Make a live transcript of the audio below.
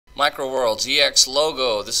MicroWorlds EX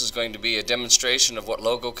logo. This is going to be a demonstration of what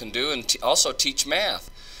logo can do and also teach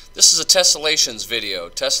math. This is a tessellations video.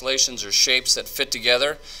 Tessellations are shapes that fit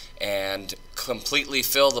together and completely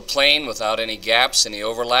fill the plane without any gaps, any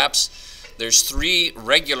overlaps. There's 3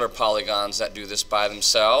 regular polygons that do this by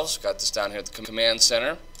themselves. Got this down here at the command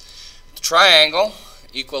center. The triangle,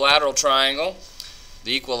 equilateral triangle.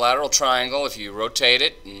 The equilateral triangle, if you rotate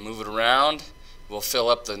it and move it around, will fill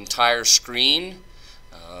up the entire screen.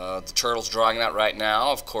 The turtle's drawing that right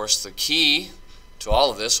now. Of course, the key to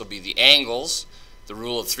all of this will be the angles. The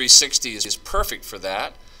rule of 360 is perfect for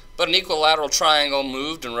that. But an equilateral triangle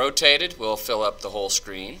moved and rotated will fill up the whole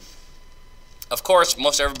screen. Of course,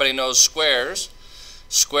 most everybody knows squares.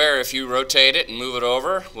 Square, if you rotate it and move it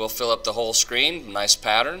over, will fill up the whole screen. Nice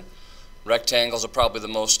pattern. Rectangles are probably the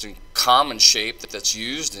most common shape that's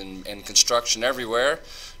used in construction everywhere.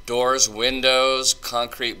 Doors, windows,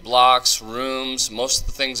 concrete blocks, rooms, most of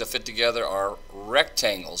the things that fit together are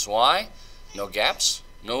rectangles. Why? No gaps,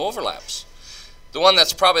 no overlaps. The one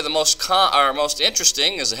that's probably the most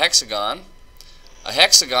interesting is a hexagon. A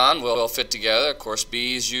hexagon will fit together. Of course,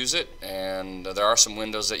 bees use it, and there are some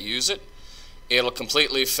windows that use it. It'll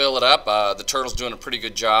completely fill it up. The turtle's doing a pretty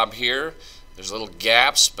good job here. There's little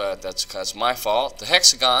gaps, but that's my fault. The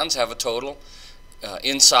hexagons have a total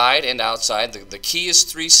inside and outside. The key is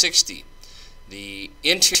 360. The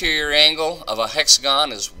interior angle of a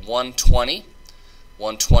hexagon is 120.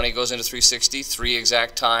 120 goes into 360 3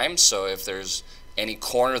 exact times. So if there's any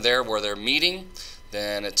corner there where they're meeting,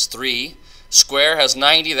 then it's 3. Square has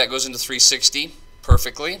 90. That goes into 360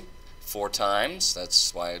 perfectly 4 times.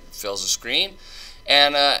 That's why it fills the screen.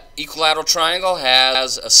 And equilateral triangle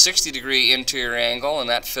has a 60-degree interior angle, and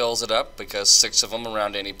that fills it up because 6 of them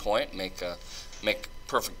around any point make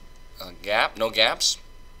perfect gap, no gaps.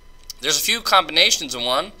 There's a few combinations of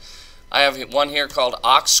one. I have one here called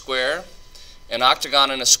ox square. An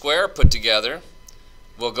octagon and a square put together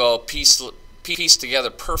will go piece together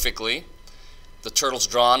perfectly. The turtle's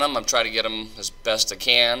drawing them. I'm trying to get them as best I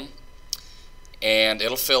can. And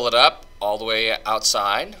it'll fill it up all the way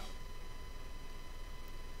outside.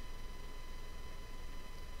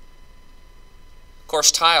 Of course,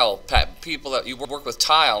 tile, people that you work with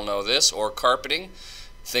tile know this, or carpeting,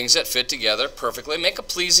 things that fit together perfectly, make a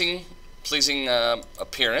pleasing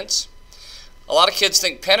appearance. A lot of kids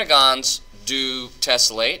think pentagons do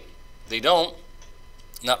tessellate. They don't.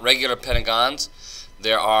 Not regular pentagons.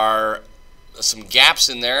 There are some gaps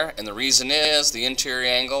in there, and the reason is the interior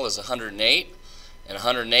angle is 108, and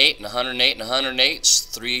 108, and 108, and 108 is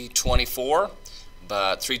 324,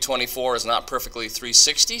 but 324 is not perfectly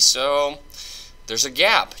 360, so there's a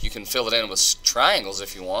gap. You can fill it in with triangles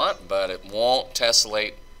if you want, but it won't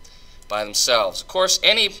tessellate by themselves. Of course,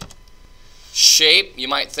 any shape you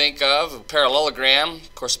might think of, a parallelogram.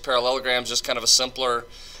 Of course, a parallelogram is just kind of a simpler,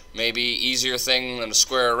 maybe easier thing than a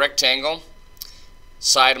square or rectangle.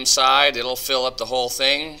 Side and side, it'll fill up the whole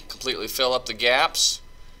thing, completely fill up the gaps,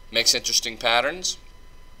 makes interesting patterns.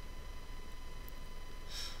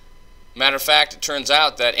 Matter of fact, it turns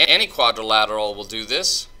out that any quadrilateral will do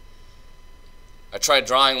this. I tried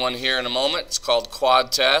drawing one here in a moment. It's called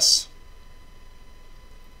quad tess.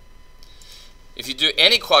 If you do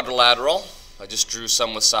any quadrilateral, I just drew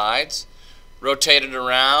some with sides, rotate it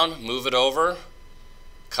around, move it over,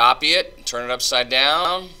 copy it, turn it upside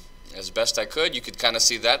down as best I could. You could kind of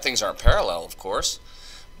see that. Things aren't parallel, of course,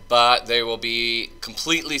 but they will be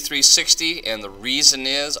completely 360, and the reason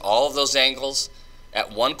is all of those angles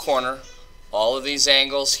at one corner, all of these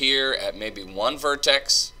angles here at maybe one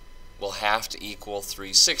vertex will have to equal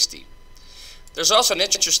 360. There's also an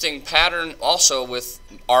interesting pattern also with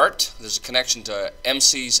art. There's a connection to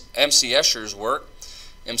M.C. Escher's work.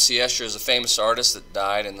 M.C. Escher is a famous artist that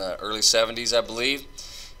died in the early 70s, I believe.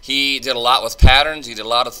 He did a lot with patterns. He did a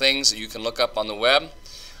lot of things that you can look up on the web.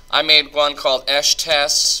 I made one called Escher-type,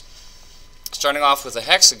 starting off with a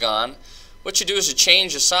hexagon. What you do is you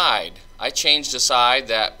change a side. I changed a side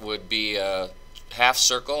that would be a half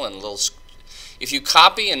circle and a little. If you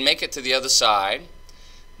copy and make it to the other side,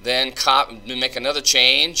 then make another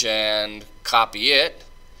change and copy it,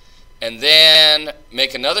 and then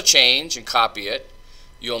make another change and copy it,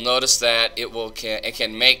 you'll notice that it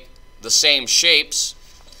can make the same shapes.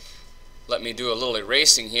 Let me do a little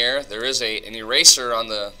erasing here. There is an eraser on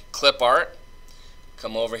the clip art.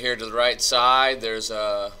 Come over here to the right side. There's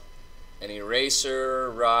an eraser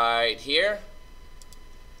right here.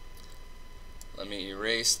 Let me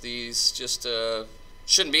erase these. Just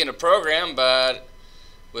shouldn't be in a program, but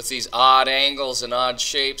with these odd angles and odd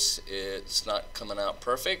shapes, it's not coming out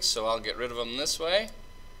perfect, so I'll get rid of them this way.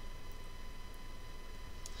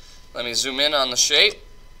 Let me zoom in on the shape.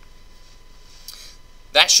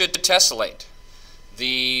 that should tessellate.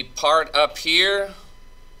 The part up here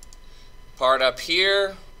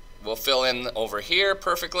will fill in over here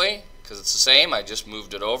perfectly because it's the same. I just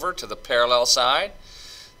moved it over to the parallel side.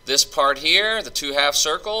 This part here, the 2 half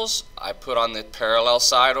circles, I put on the parallel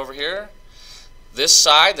side over here. This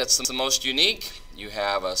side, that's the most unique. You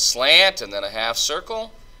have a slant and then a half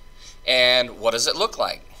circle. And what does it look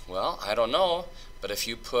like? Well, I don't know, but if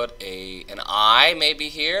you put an eye maybe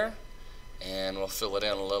here, and we'll fill it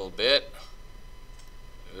in a little bit.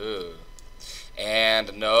 Ooh. And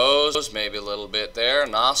a nose, maybe a little bit there,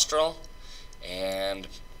 nostril, and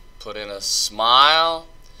put in a smile,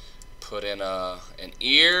 put in an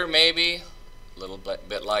ear maybe, a little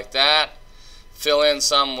bit like that. Fill in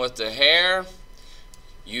some with the hair.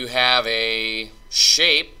 You have a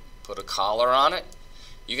shape, put a collar on it.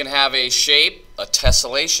 You can have a shape, a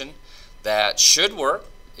tessellation, that should work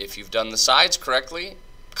if you've done the sides correctly,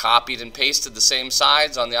 copied and pasted the same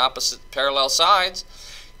sides on the opposite parallel sides.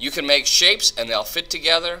 You can make shapes and they'll fit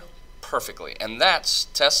together perfectly, and that's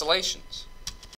tessellations.